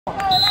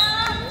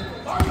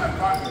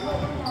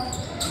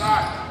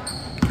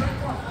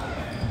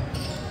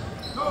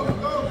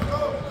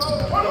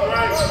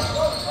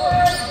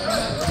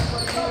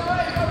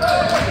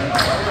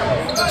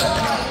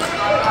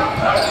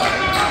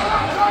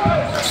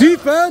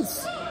Defense!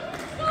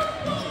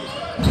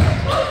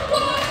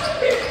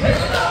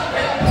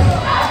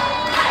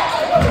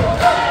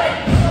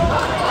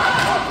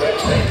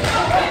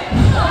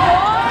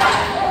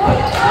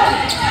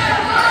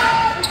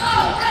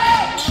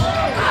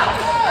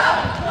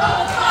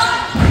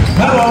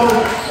 Hello,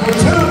 for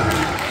two.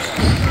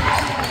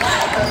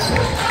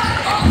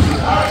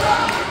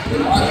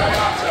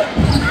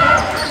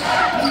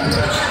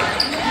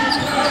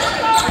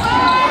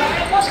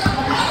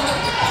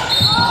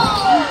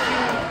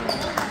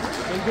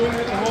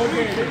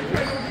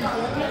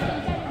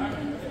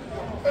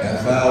 That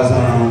fouls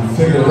on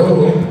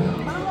Figueroa.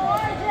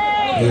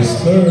 His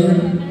third,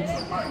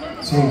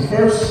 team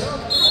first.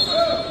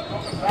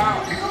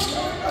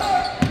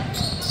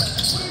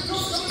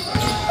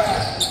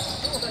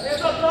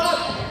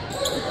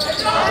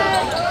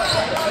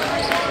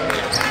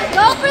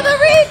 Go for the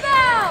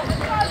rebound!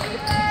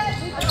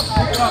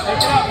 Make it up,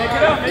 make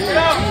it up, make it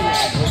up!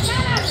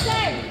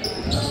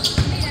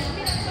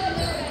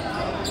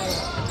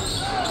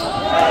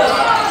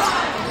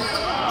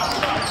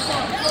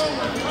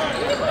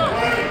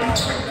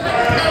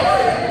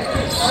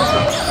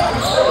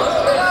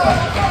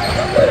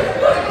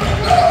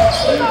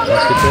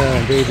 Get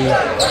down, baby.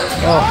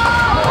 Oh.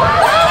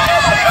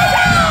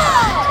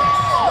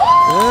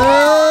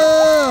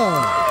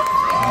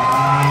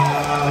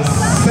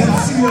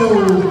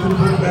 Can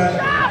put back.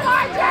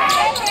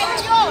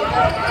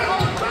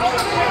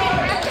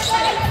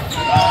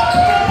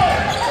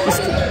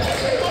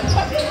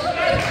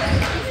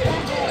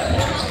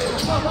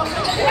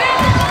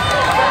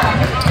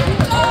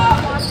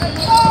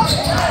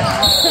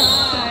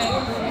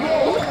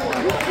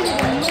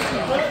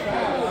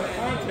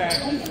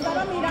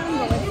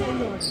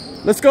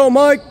 Let's go,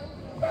 Mike.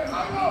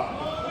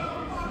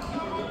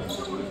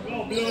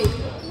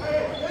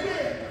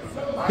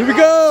 Here we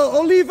go,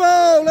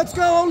 Olivo. Let's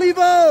go,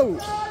 Olivo.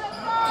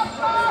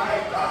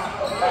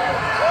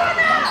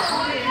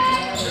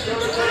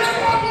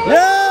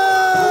 Yeah!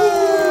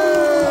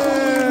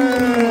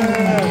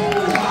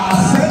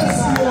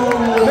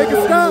 Make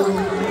it stop.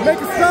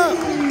 Make it stop.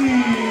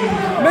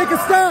 Make it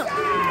stop.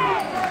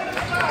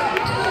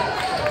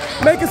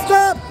 Make it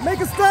stop. Make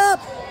it stop.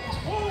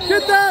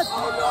 Get that.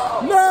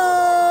 No.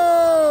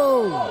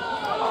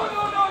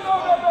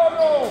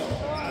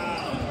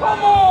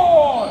 Come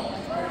on!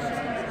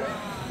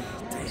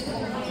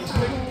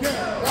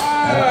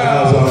 That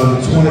was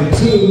on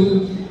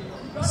 22.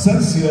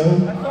 Asensio.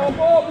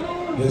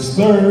 His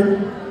third.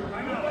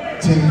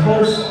 Team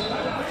first.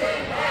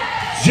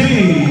 G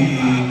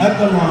at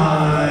the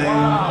line.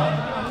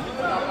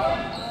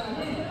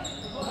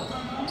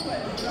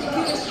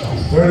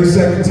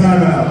 30-second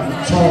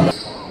timeout. Charlie.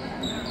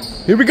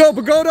 Here we go,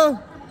 Bogota.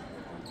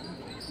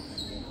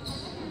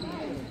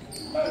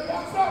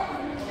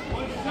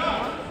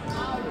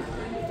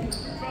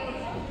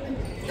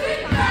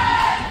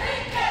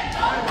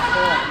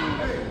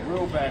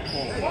 Real back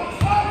forward.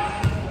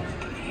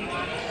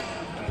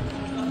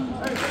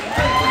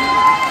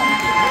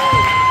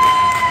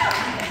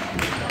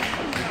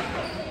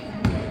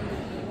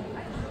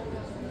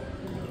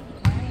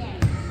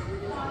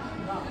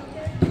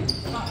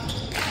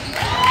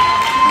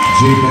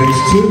 G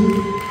makes two.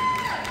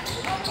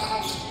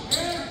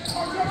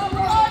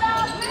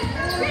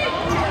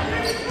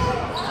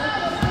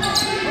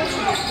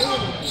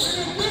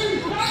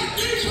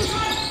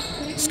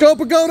 Let's go,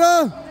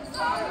 Bogota.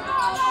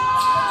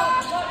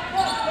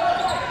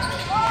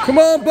 Come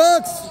on,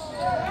 Bucks.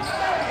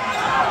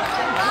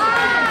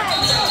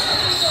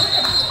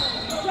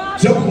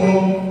 Jump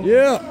ball.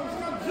 Yeah.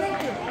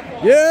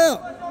 Yeah.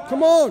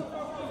 Come on.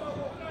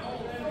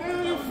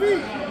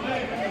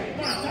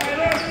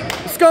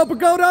 Let's go,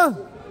 Bogota.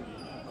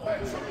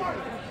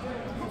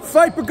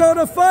 Fight,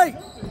 Bogota, fight.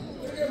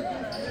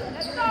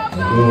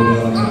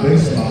 Bogota on the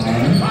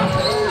baseline.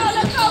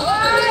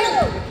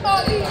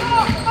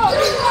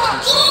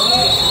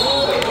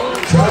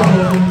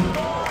 Travel.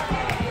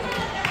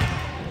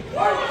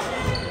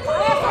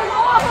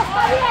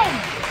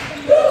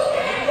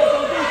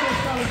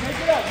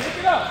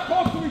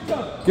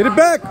 Get it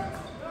back.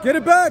 Get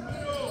it back.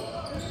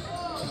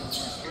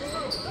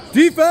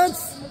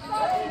 Defense.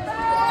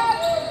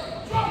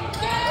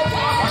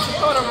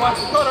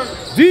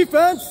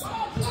 Defense.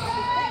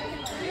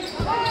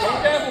 Don't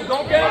gamble,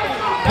 don't gamble.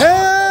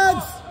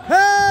 Heads.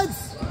 Heads.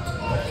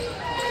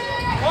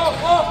 Up.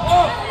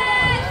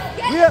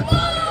 Yeah.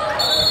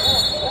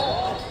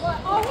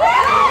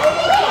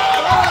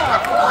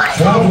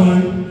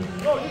 Traveling.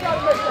 No, you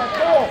gotta make that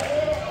ball.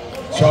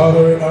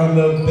 Charlie on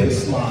the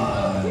baseline.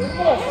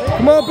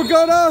 Come on,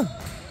 Bogota.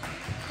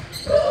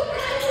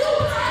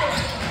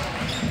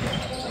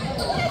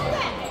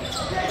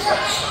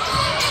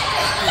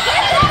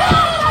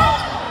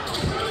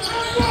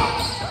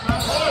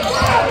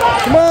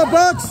 Come on,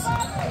 Bucks.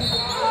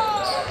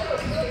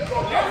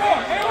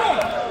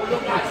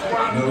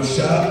 No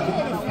shot.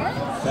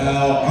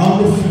 Foul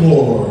on the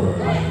floor.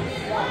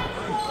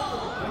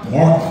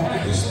 Mark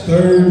is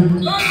third.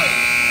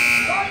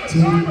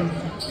 Team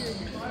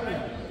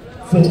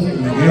fourth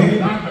in the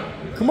game.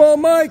 Come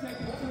on, Mike.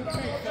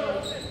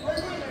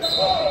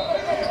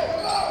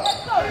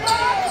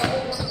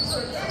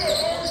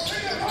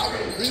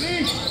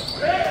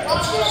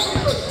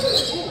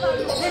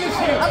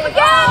 Up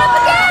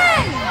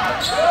again!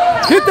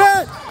 Hit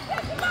that!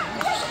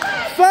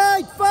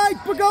 Fight,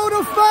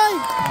 Pagoda,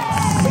 fight!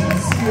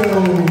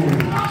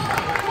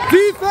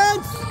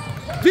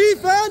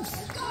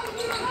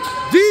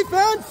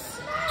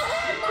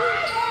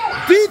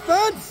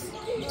 Defense!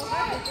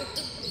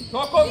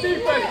 Talk on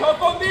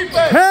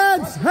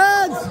defense!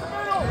 Hands!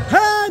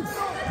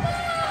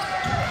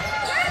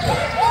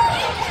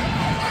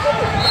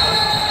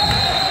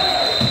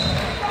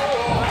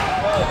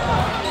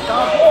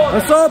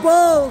 That's our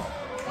ball!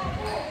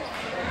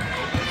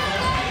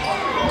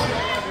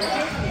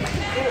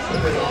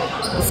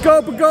 Let's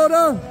go,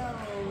 Pagoda!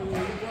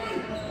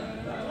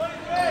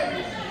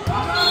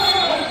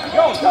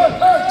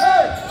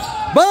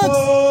 Bucks!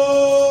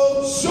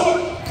 Oh,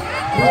 short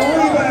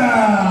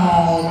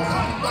rebound.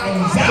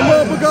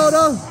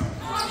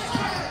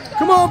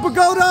 Come on,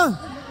 Pagoda!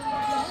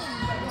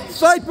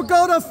 Fight,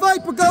 Pagoda!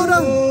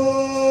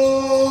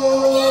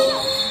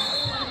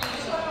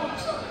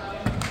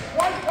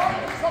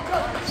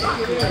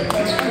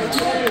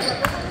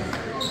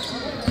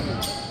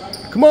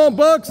 Come on,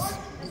 Bucks!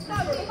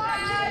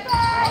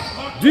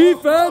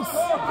 Defense! You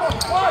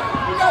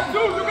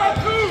got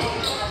two!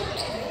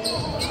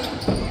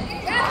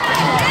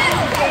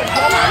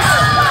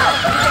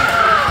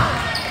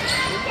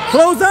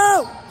 Close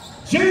out!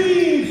 G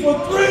for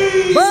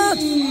three.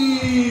 Bucks!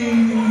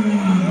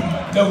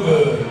 No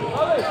good.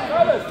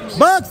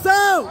 Bucks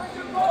out!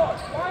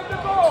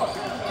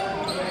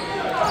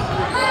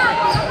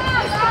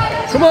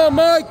 Come on,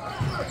 Mike!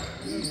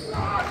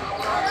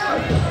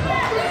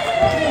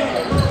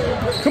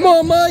 Come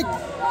on, Mike!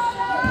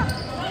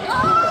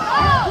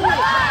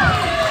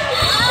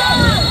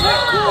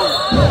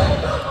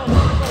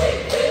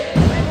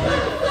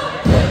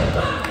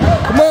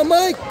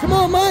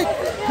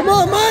 Come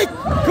on,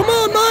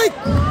 Mike!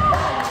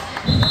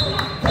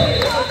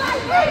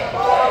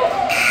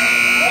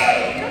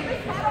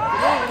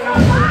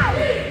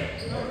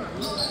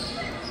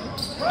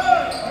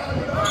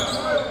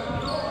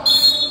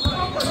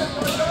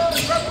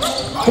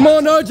 Come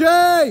on, RJ!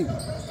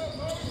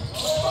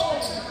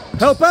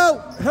 Help out!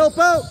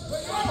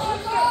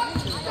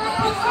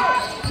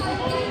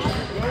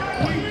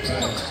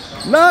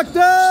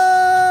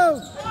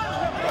 Knockdown!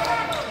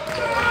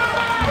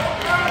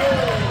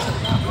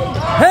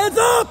 Hands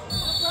up!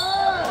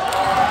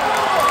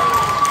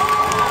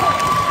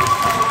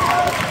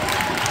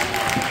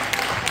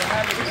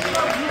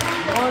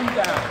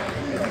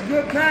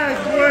 Good pass,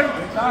 boy.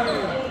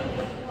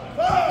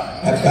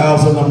 At foul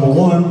number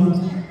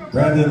 1,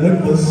 Brandon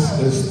Nicholas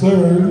is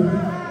third.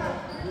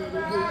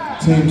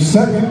 Team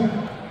second.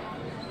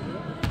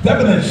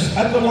 Devonish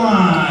at the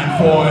line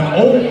for an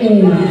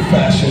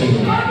old-fashioned.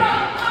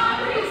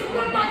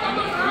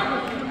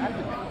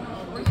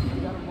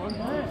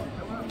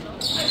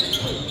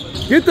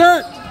 Get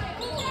that!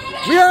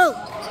 We out!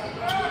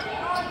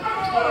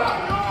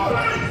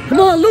 Come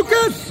on,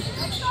 Lucas!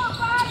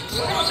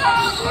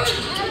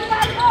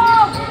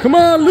 Come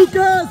on,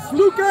 Lucas!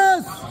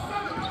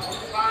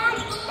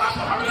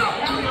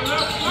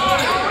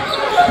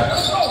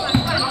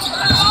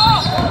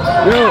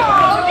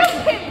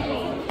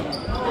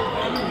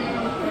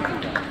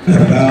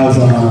 Fouls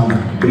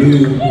on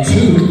blue 2.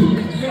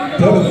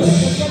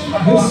 Devonish,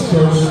 his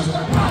first.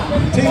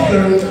 Team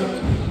third.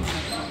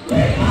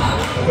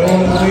 Going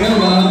to the end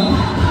line.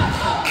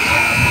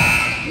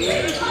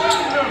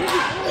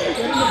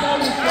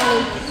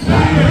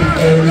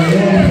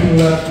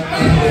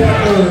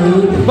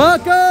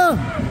 Baca!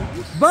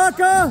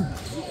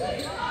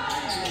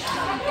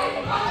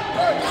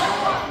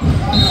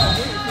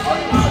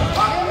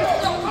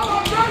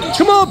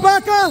 Come on,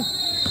 Baca!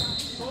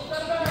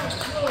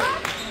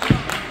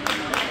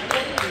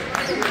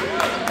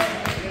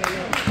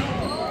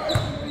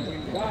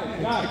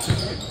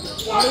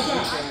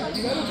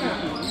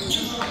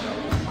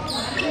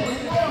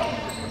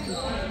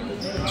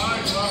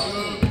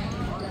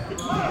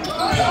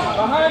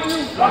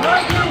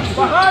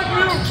 Behind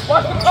you!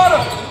 Watch the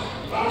cutter!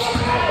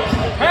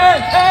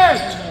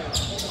 Hands!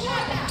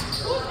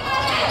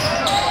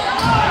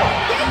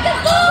 Get the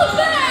ball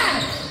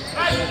back!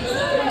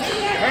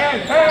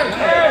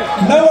 Hands!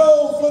 Mello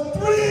for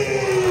 3!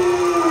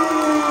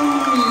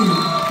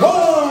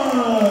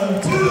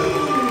 1, 2,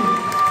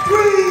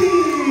 3!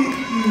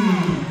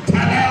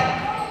 Timeout!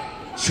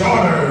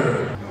 Charter!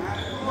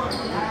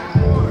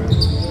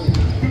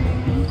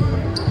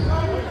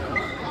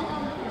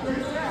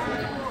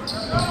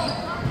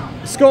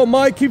 Let's go,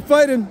 Mike. Keep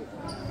fighting.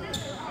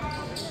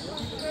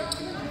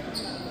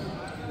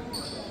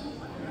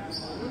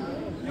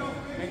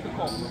 Make the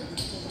call.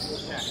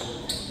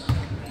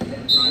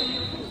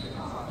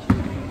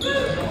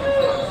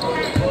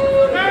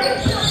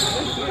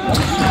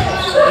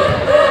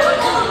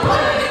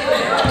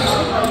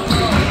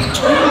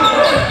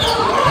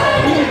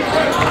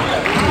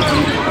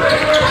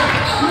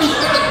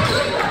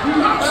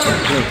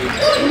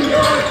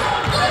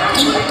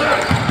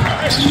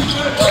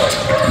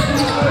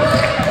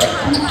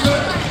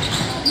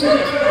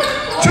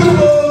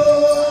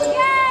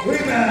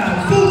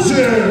 Rebound,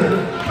 Fulcher.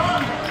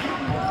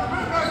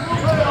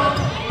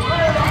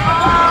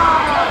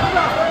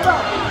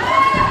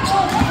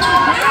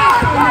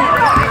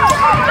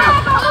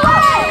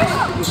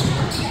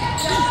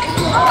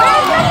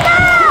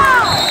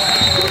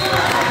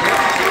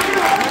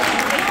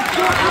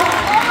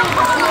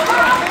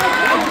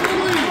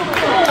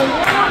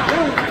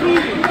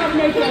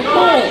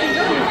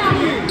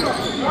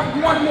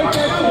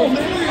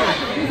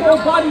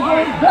 Body's on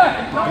his back.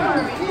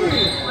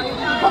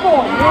 Come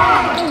on,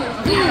 man.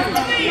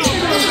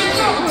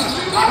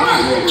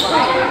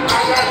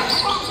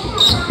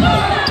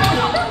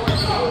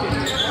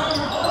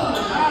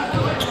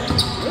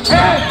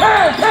 Hey!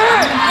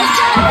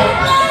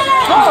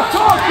 Talk!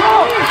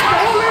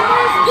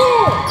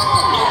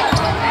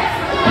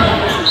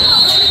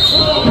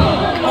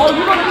 Oh,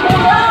 you gonna pull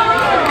that?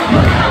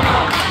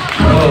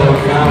 Oh,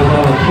 foul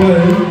on the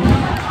play.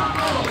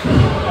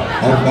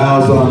 That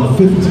fouls on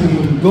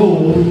 15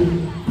 gold.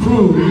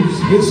 Cruz,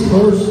 his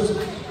first.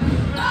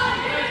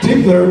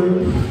 Tinkler.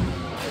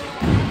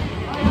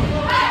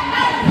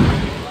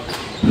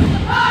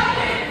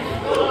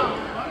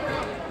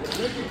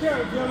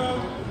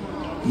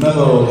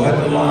 Mello at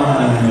the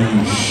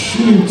line,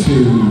 shooting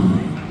 2.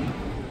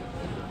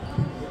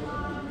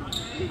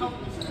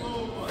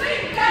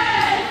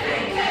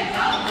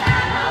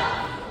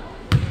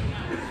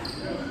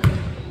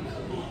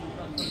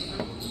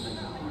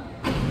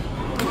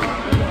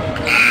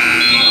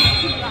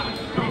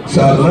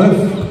 Shot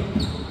left,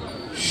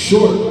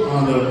 short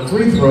on the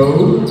free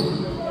throw.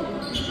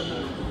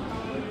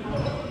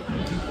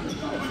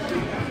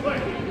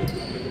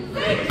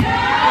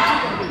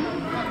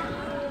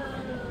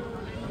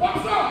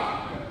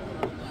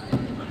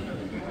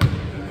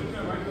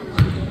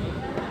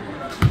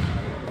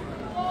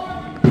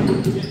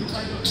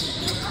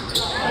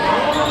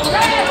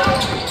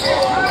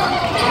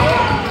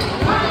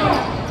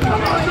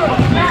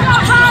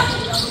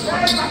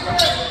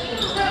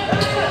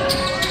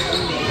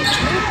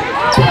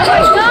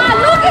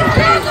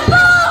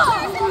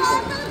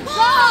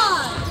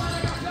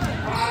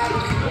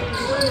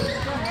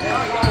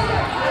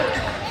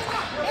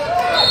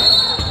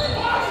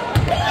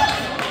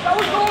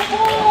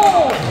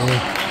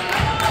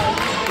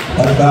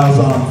 That fouls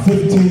on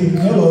 15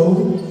 yellow.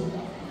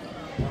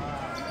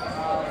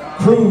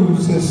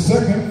 Cruz is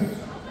second.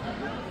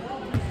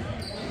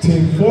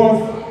 Team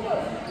fourth.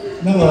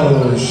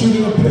 Mello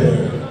shooting a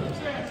pair.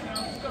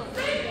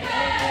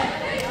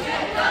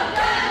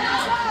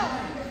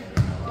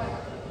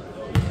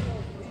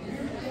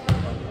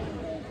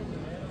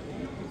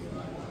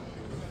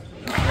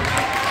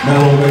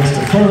 Mello makes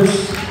the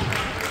first.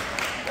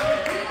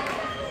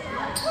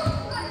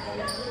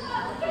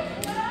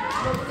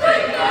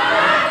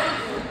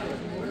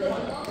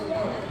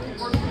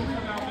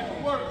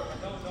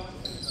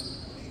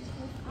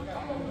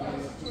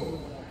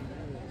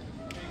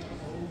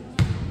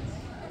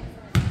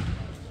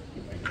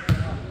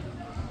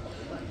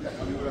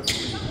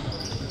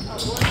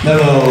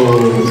 Mello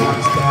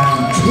knocks down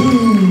 2.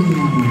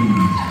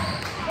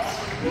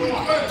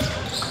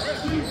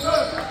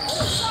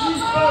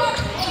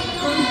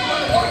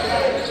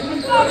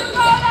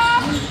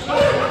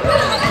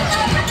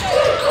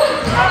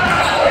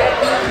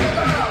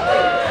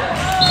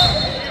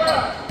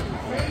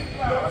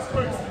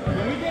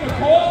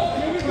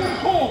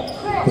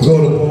 We'll go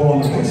to ball on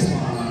the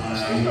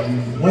baseline.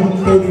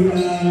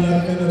 1:39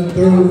 left in the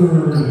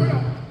third.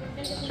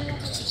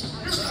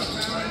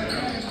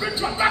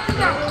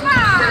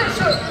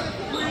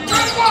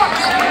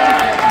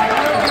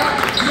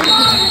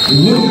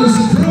 Lucas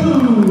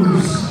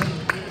Cruz.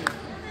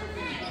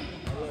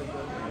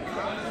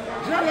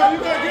 Jello, you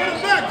gotta get it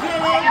back,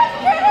 Jello.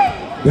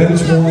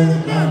 Bench one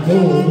on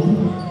goal.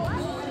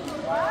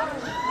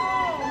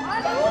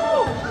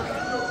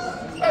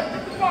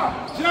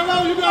 Jello,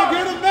 you gotta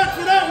get it back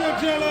for that one,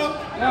 Jello.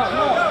 No.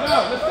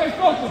 Let's stay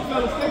focused,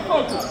 fellas. Stay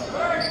focused.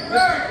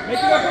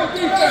 Make it up on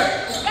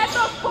defense. Get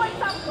those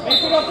points up.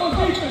 Make it up on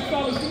defense,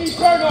 fellas. You need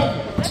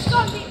turnover. Let's go,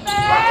 defense.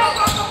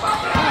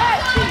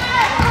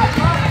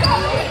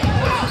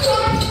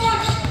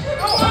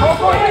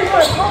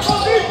 Go on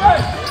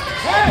defense.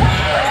 Hey.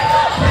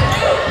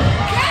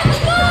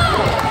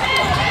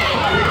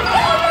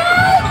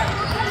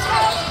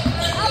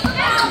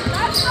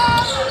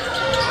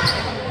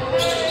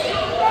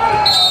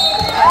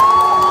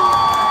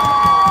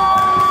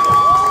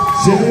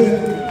 Jaden,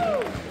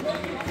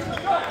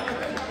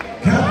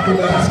 count the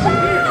basket.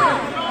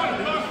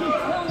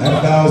 That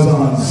fouls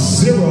on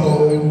 0.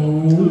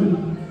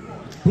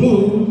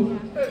 Blue,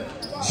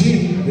 G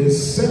is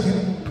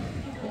second.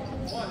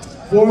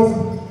 Fourth.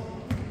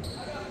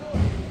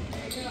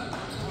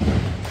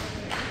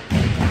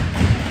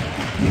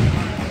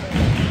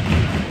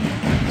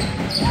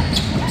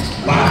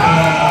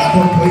 Wow,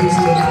 completes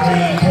the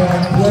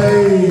 3-point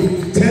play.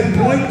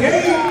 10-point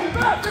game.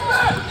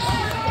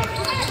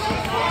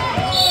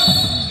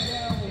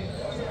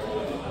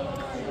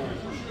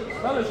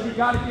 Fellas, we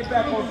got to get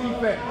back on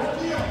defense.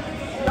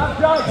 Stop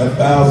judging. That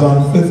foul's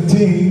on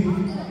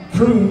 15.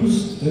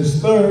 Cruz,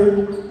 his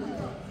third.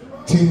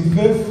 Team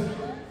fifth.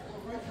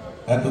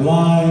 At the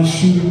line,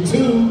 shooting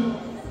 2.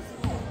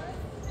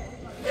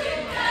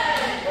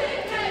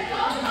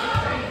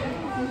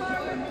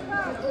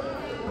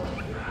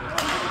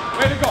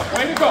 Way to go,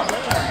 way to go.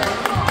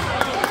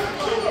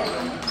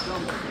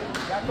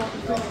 That's on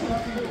the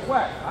 16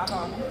 whack.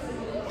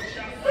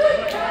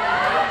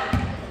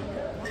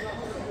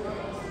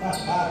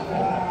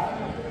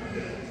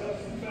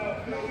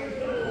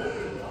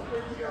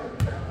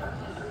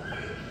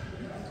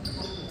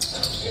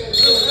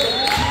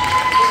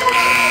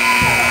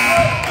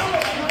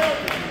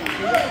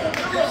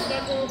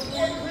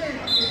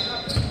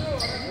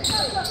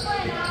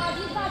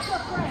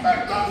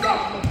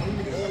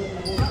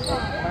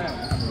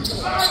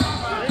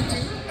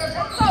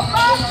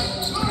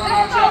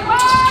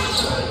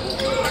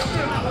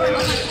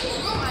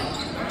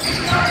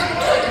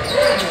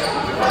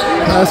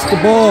 Pass the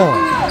ball.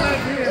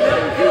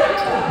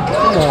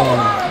 Come on.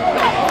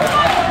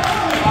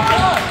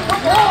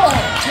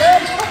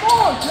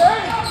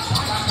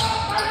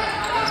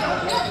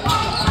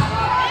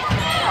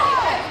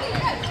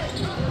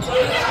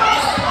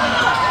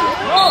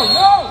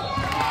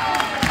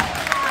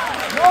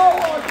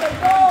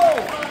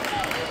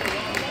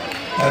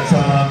 That's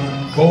on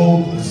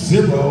goal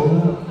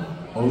 0.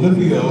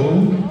 Olivo,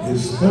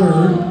 his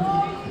third.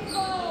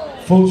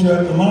 Fulcher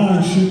at the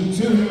line, shooting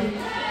 2.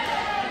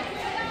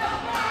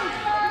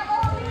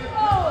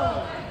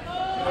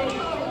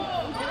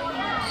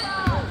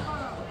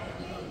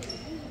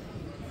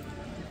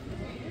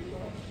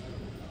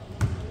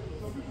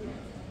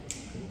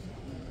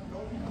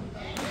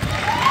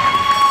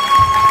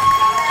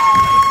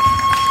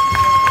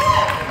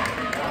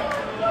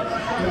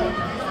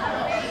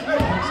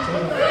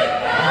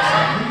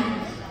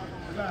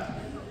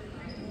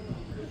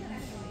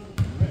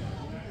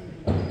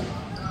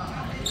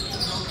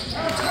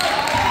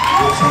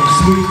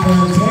 Sweet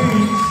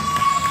plantains.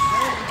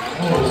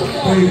 Oh,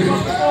 baby.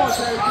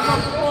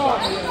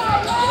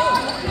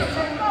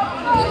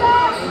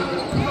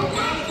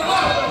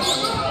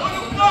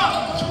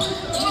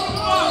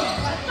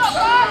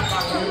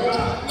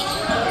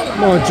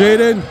 Come on,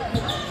 Jaden.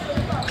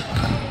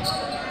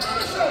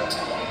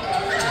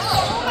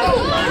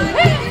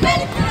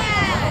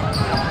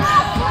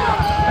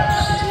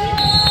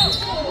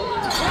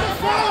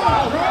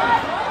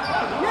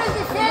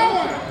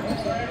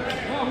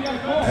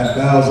 That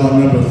foul's on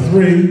number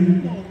 3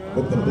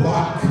 with the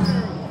block.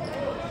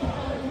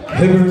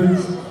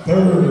 Hibbers,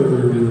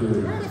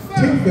 third.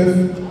 Team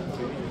fifth.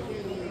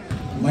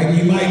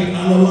 Mikey Mike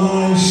on the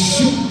line,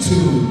 shoot 2.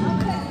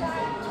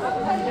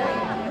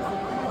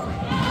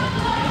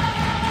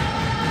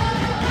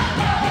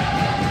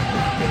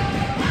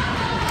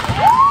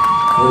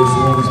 First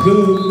one's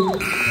good.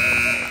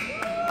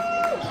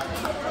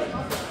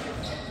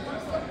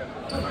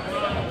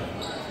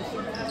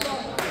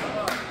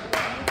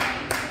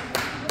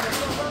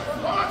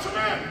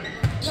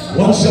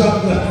 One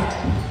shot left.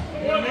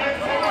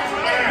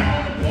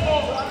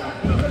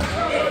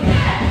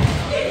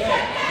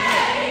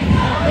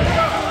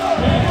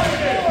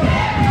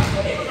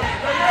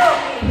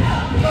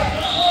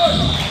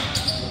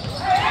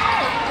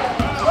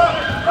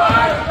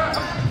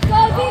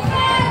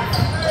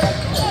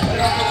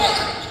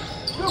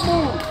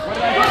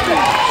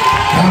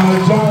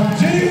 John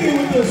G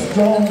with the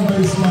strong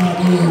baseline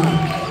move.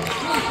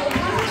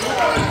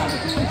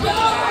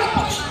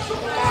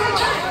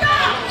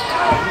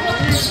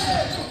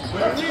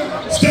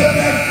 Step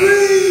back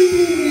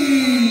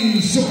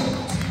 3, short.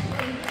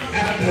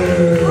 After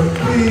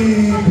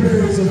 3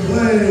 periods of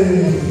play,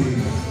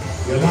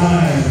 your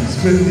line's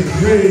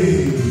 53.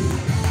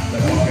 The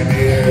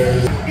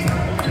Buccaneers.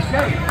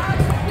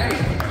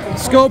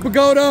 Let's go,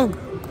 Pagoda.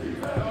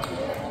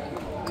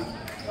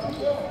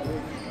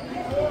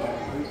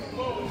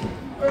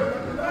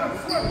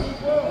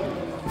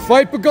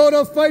 Fight,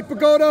 Pagoda. Fight,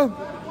 Pagoda.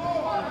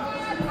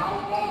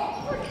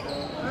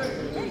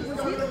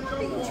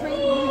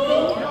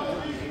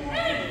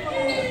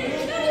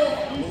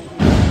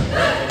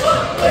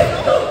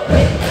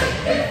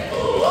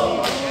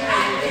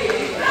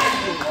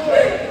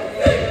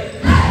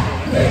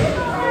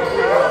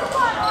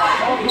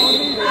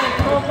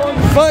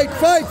 Fight,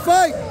 fight,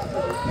 fight!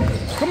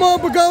 Come on,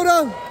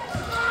 Pagoda!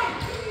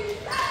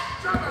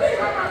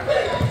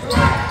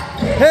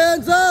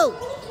 Hands out!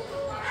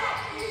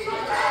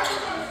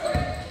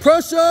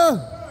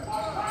 Pressure!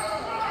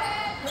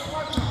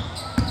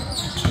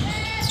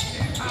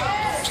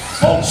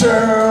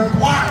 Vulture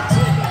blocked.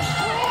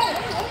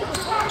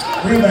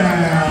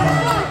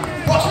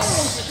 Rebound. Bucks.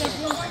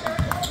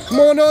 Come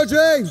on, RJ!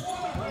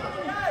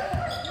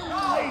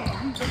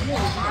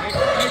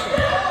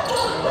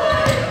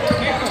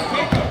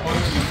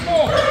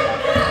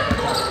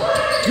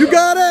 You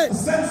got it!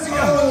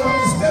 Asensio,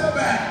 step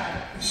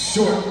back.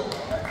 Short.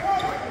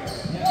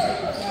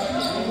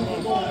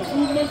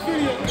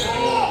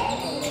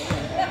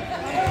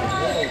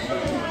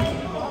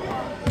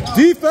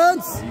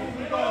 Defense!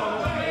 Give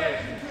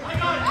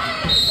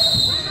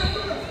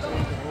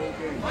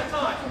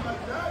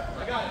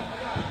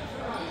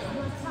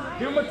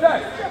him a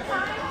tech.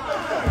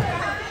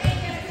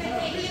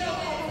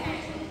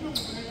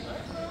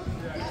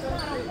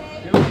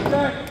 Give him a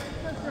tech.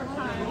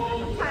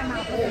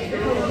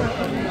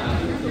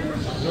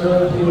 Zero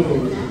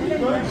blue.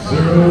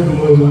 Zero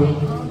blue.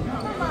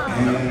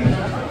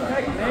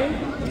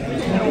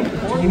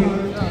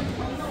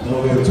 No,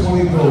 we have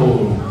 20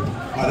 gold.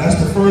 That's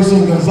the first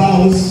on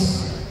Gonzalez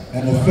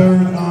and the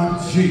third on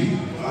G.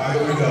 All right,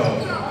 here we go.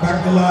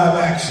 Back to live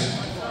action.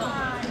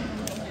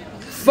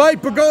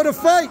 Fight, Bogota,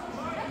 fight!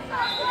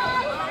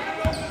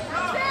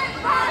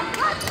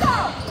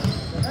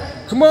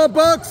 Come on,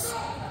 Bucks!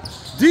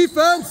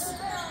 Defense!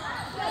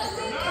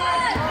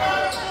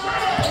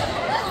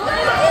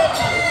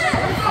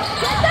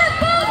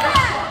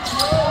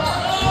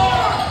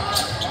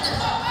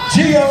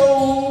 Gio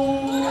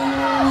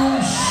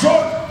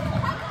short.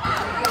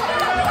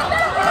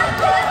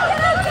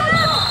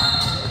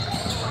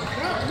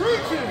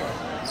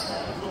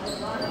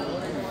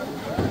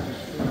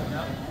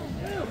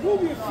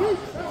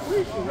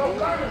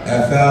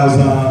 That fouls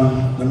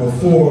on number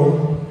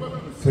 4,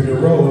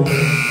 Figueroa,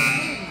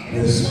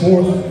 his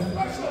 4th.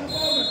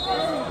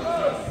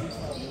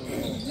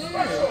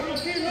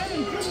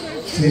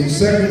 Team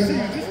second.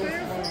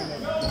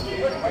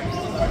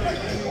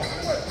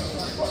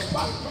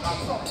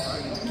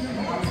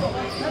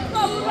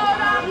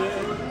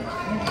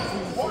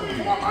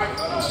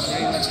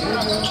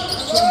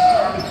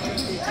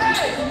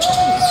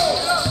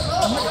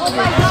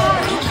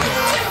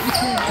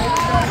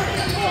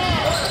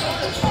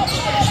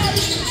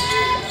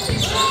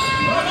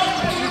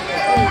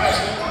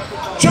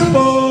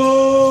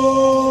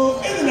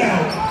 Triple in and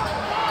out.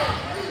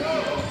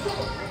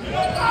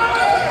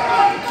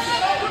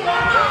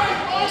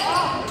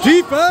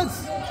 Defense!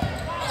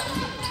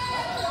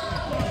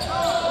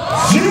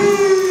 G.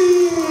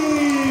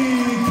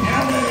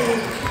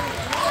 Khaled.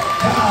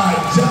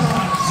 John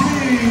G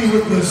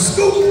with the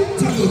scoop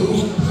to the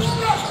hoop.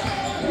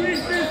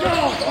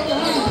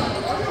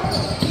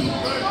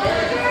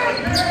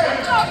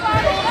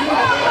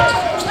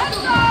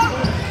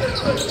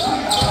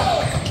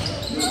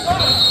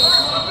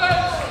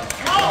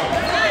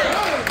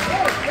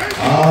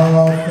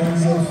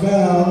 Offensive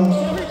foul.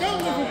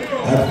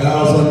 That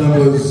foul's on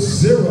number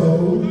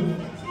 0.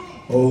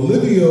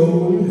 Olivo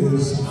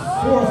is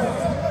 4th.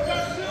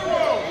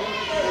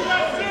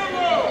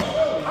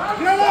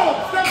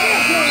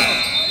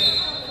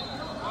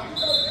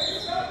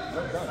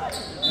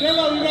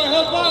 Yellow, you gotta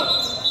help out.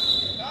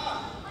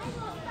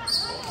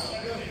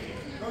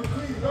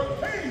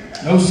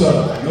 No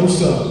sub, no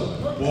sub.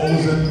 Ball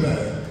was in the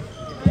bag.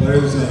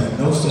 Players in,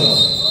 no sub.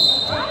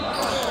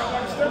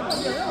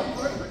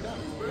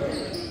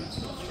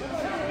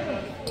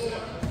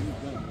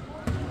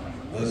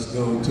 Let's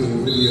go to the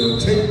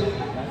videotape.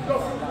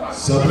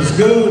 Sub is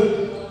good.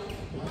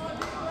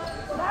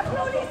 That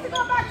blue needs to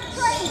go back to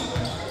training.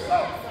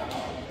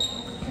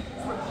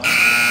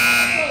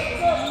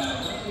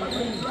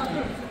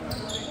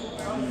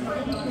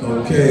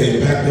 Okay,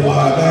 back to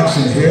live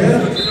action here.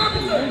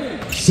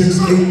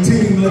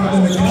 6:18 left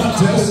in the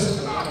contest.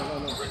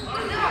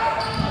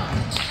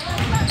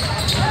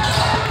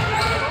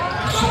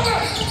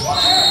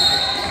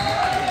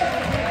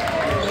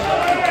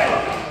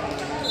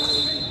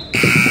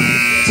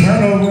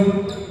 Turnover.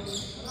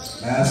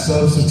 Mass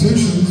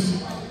substitutions.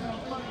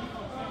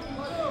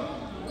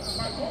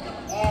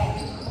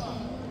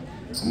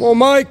 Come on,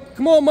 Mike!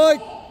 Come on,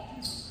 Mike!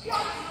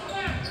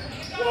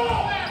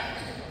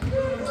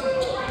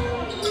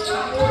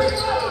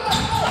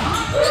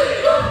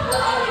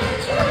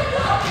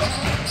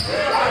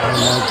 Oh my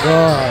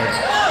God.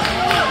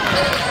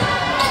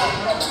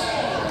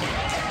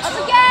 Up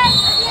again.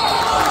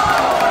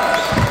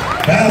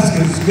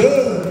 Basket's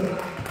good.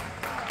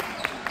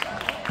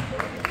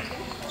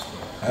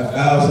 That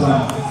fouls on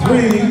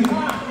 3.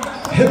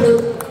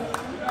 Hibbert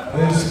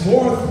is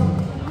 4th.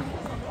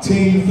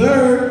 Team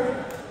 3rd.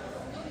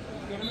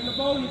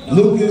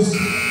 Lucas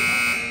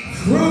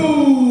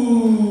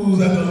Cruz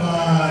at the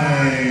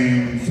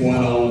line for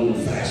an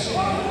old-fashioned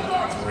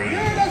 3.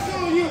 Yeah, that's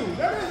on you.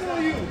 That is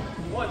on you.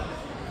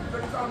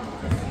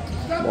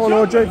 Come on,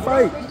 OJ,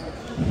 fight!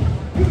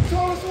 You the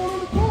tallest one on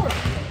the court.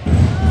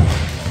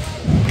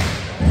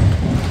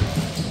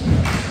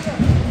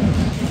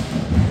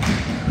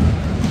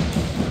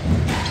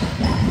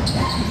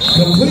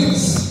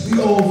 Completes the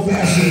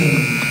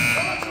old-fashioned.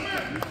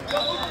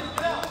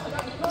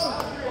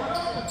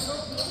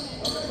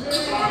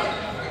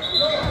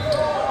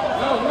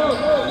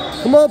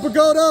 Come on,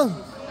 Bogota!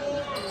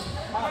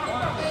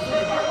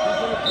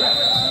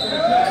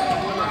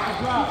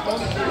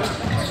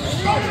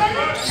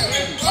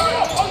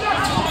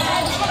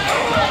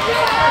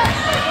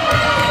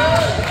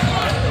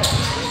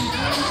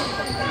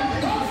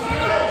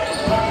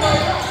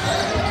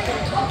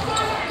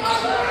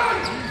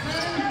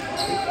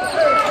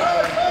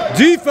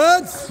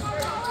 Defense!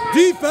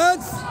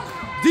 Defense!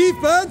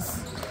 Defense!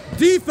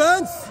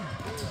 Defense!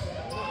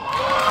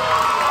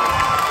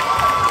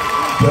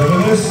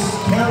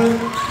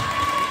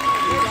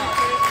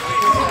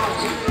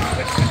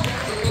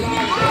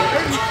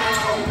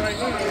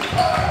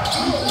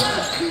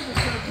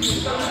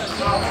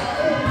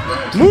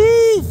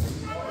 Move!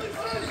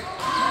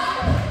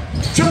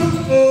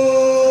 Jumbo!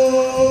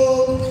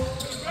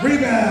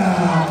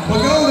 Rebound!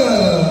 Pagoda!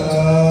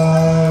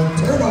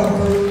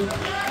 Turnover!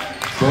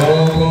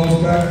 Ball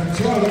goes back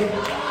to Charlie.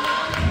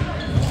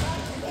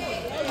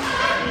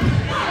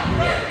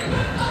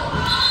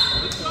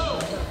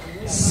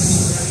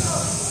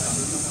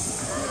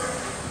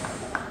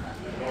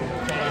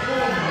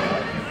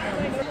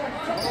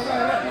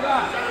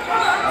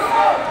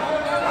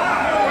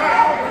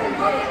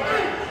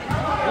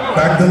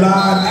 Back to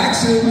live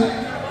action.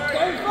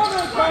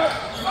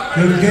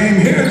 Good game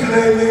here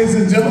today, ladies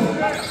and gentlemen.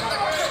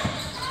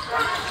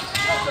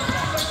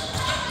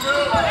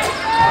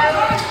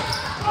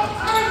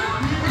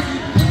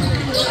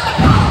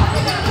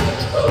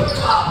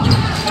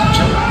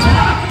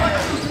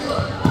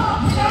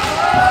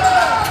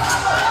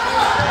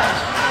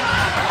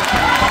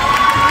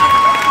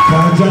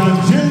 John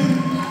G.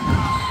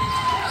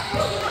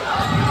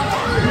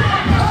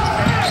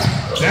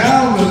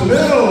 Down the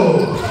middle.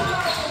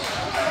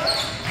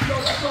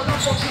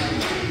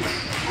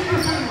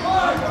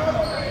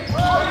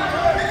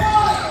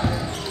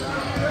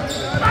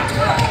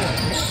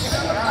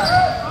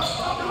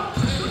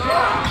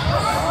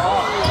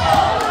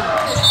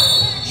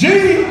 G.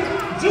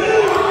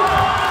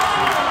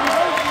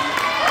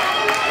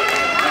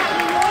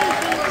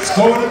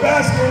 Scoring the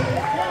basket.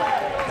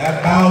 That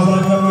fouls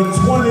on number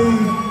 20,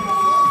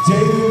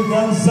 Jaden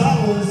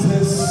Gonzalez,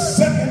 his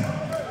second,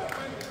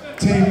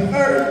 team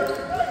third.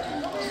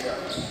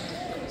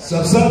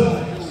 Subs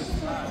up.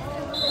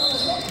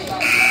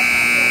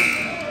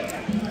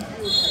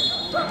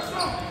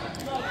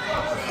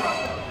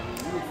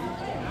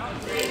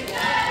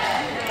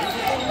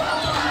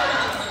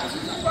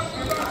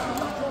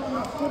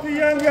 Put the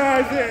young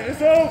guys in.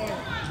 It's over.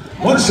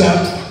 One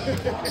shot.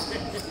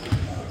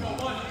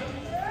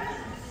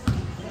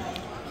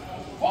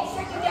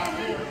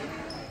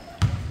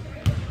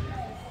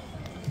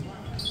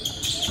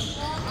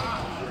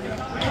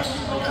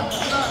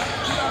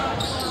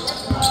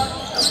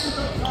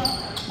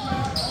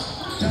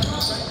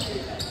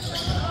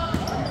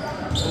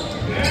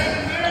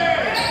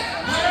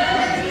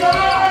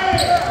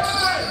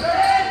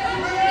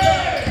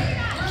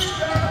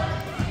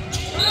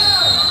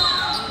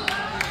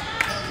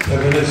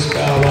 Look at this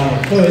foul on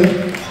the play.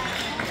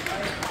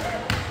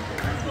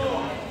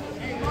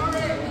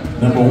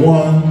 Number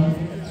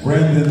 1,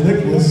 Brandon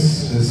Nicholas,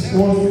 is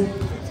fourth.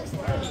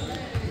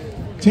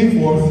 Team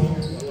fourth.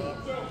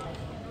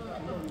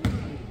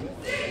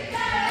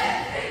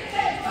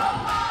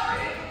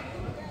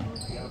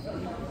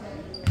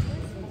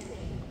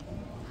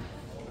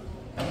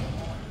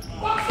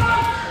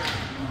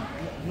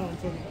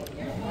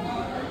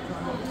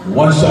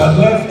 One shot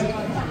left.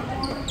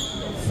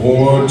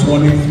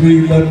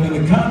 4:23 left in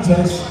the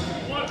contest.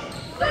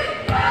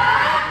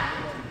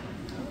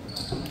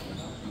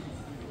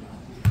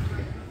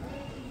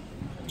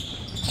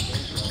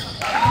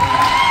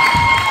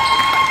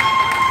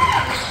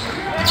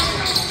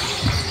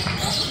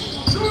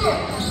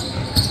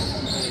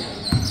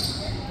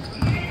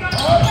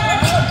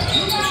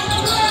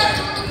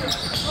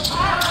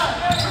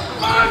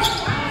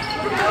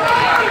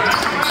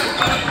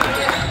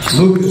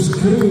 Lucas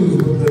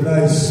Cruz with a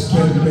nice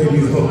spin baby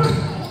hook.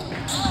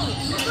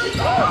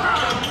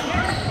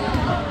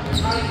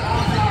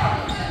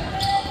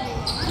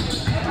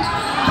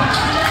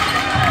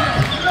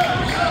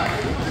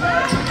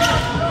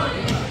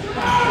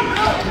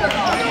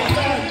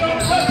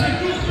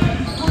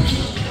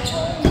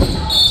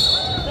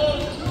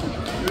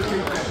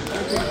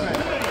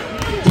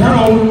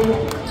 Turnover.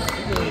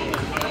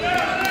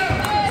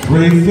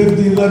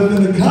 3:50 left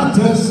in the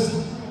contest.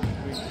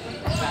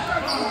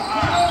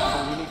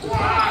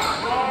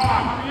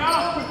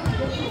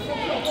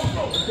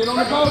 Get on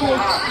the bonus.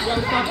 You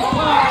gotta stop the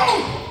clock.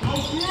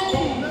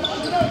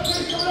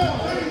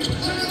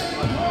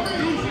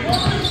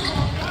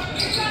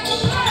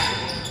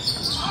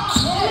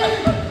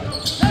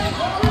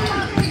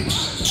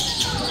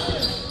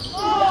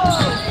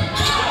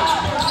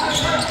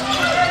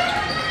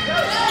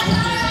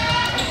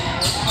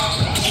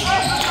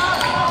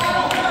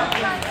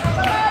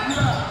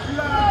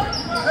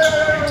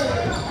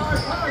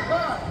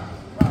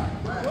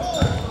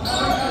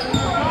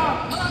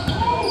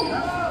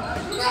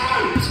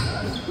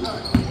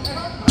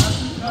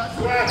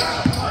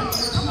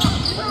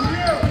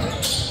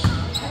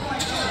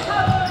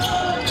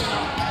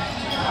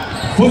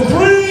 For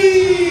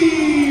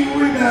 3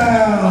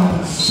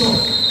 rebounds,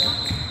 short.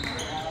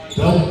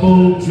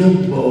 Double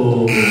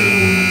dribble.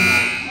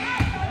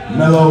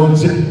 Mellow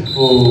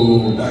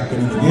Jimbo back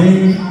into the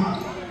game.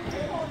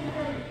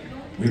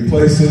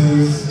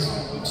 Replaces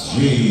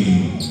G.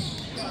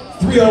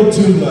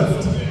 3:02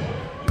 left.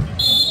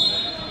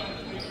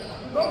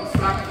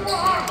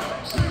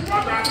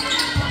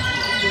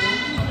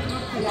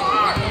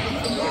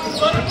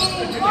 Let it move.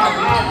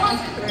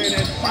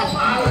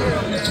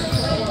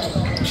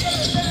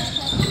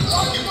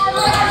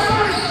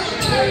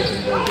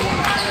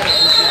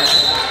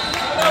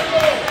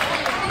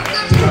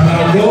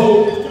 Timeout, go.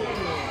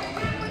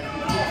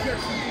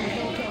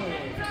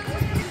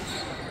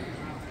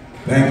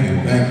 Thank you,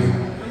 thank you.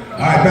 All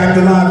right, back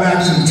to live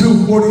action.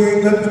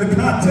 2:48 left in the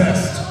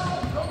contest.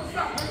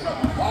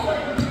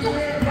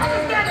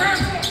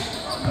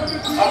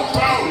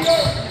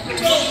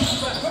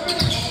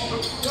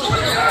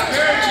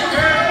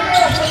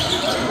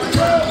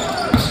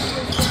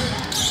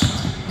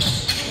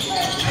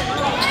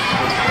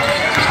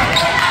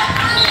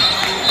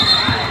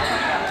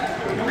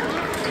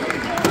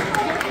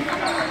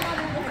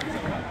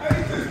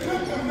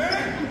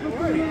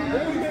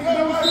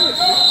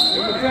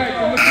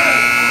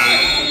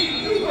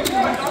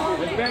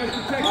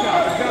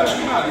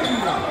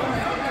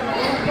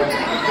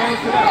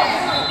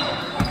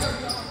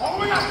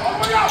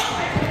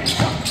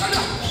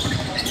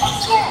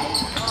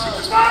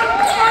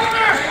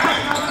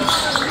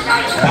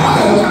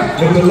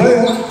 With the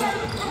layup.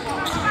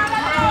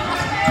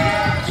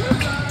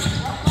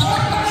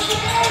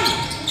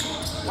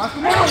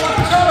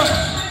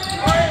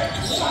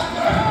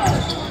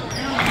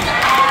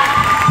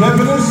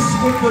 Devilis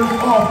with the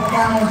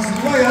off-balance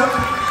layup.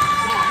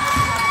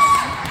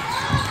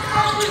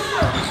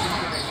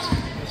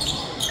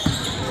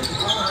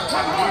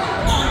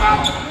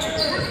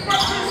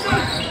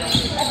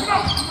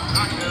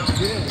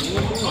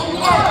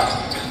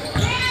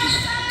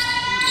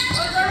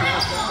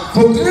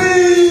 For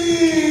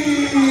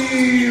three,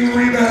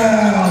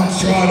 rebound,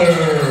 Trotter.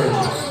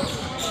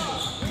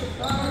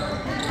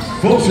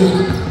 Fulcher.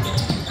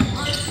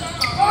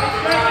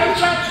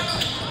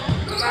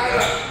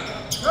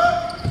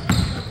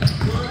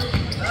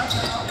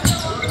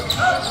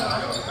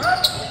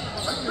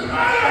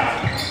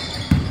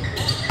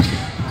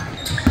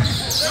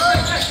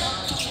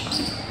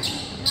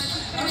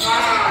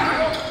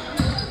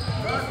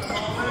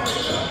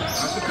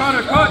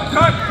 Connor, cut.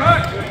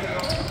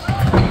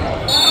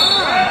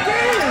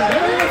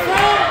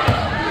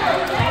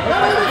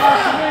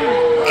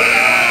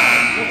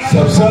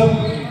 Sub,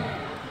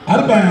 out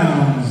of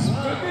bounds.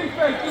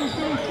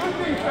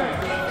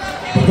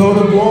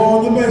 Bogota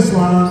ball on the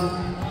baseline.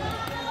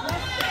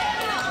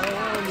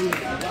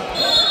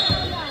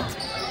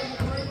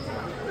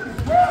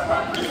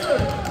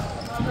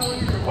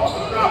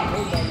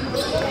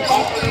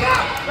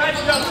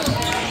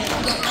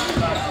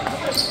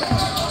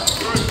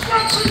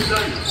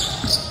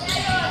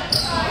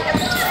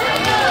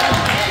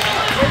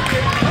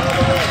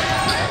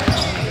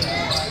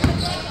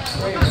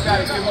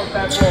 Gotta give up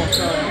that ball,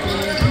 son.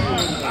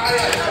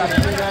 Gotta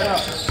clean that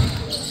up.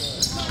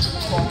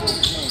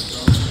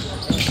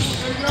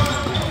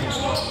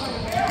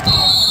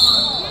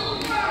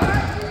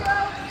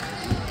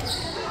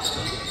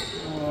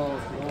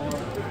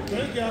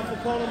 Thank y'all for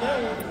calling that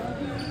one.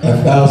 That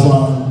foul's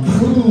on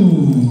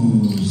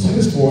Cruz.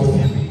 His fourth.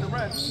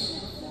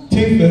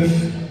 Team fifth.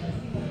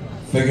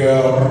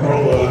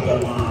 Figueroa at the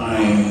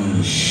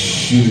line.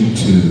 Shooting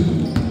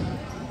two.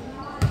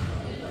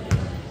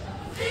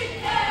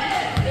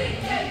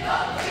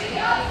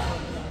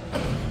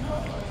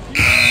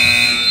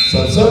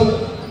 Subs up.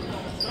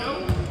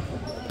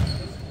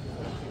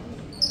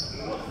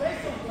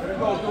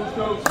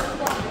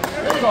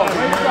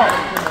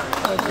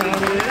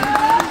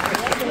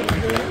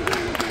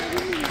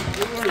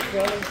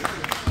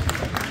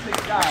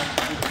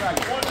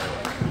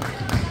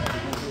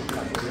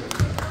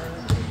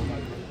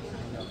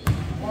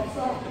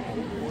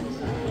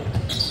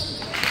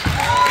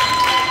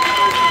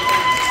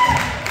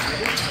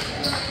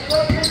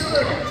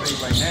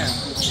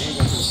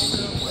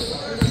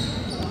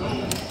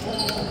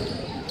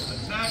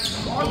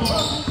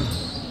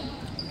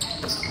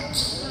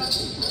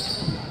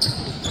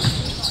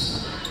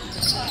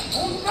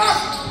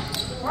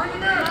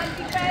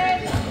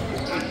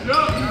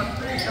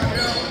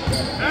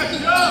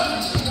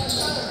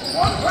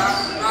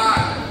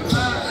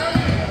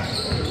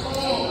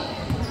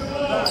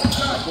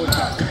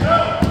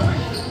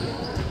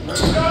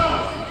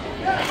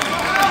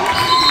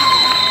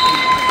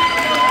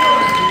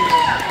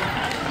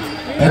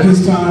 At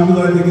this time, we'd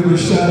like to give a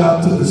shout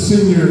out to the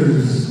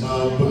seniors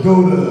of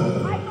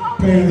Bogota,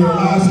 playing their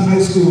last high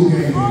school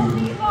game.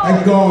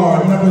 At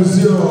guard, number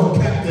 0,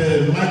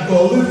 Captain Michael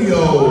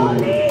Olivo.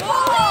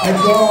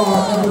 At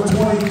guard, number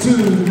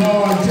 22,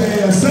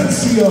 R.J.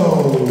 Asensio.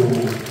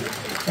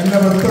 And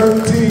number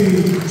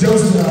 13,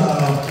 Joseph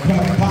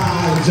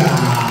Papaja.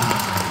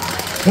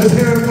 Let's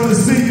hear it for the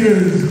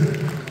seniors.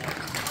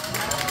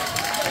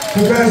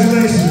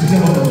 Congratulations,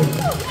 gentlemen.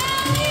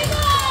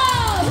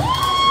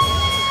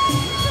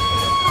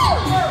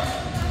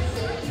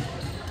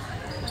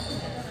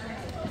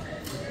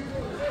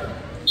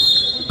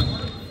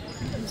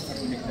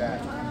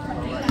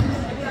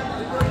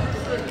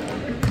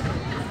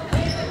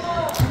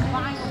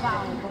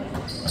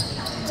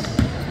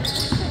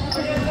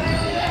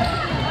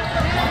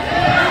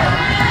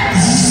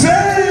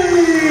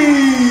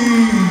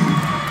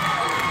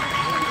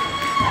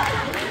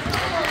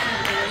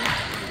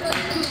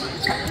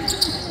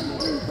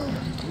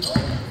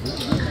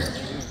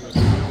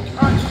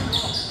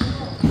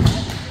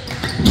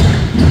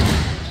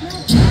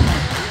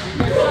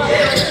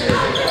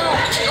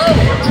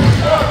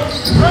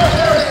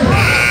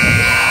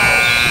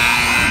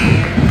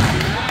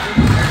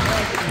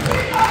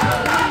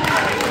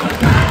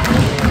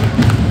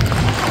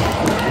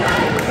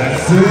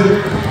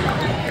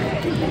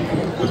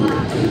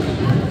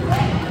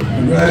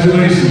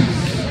 Congratulations.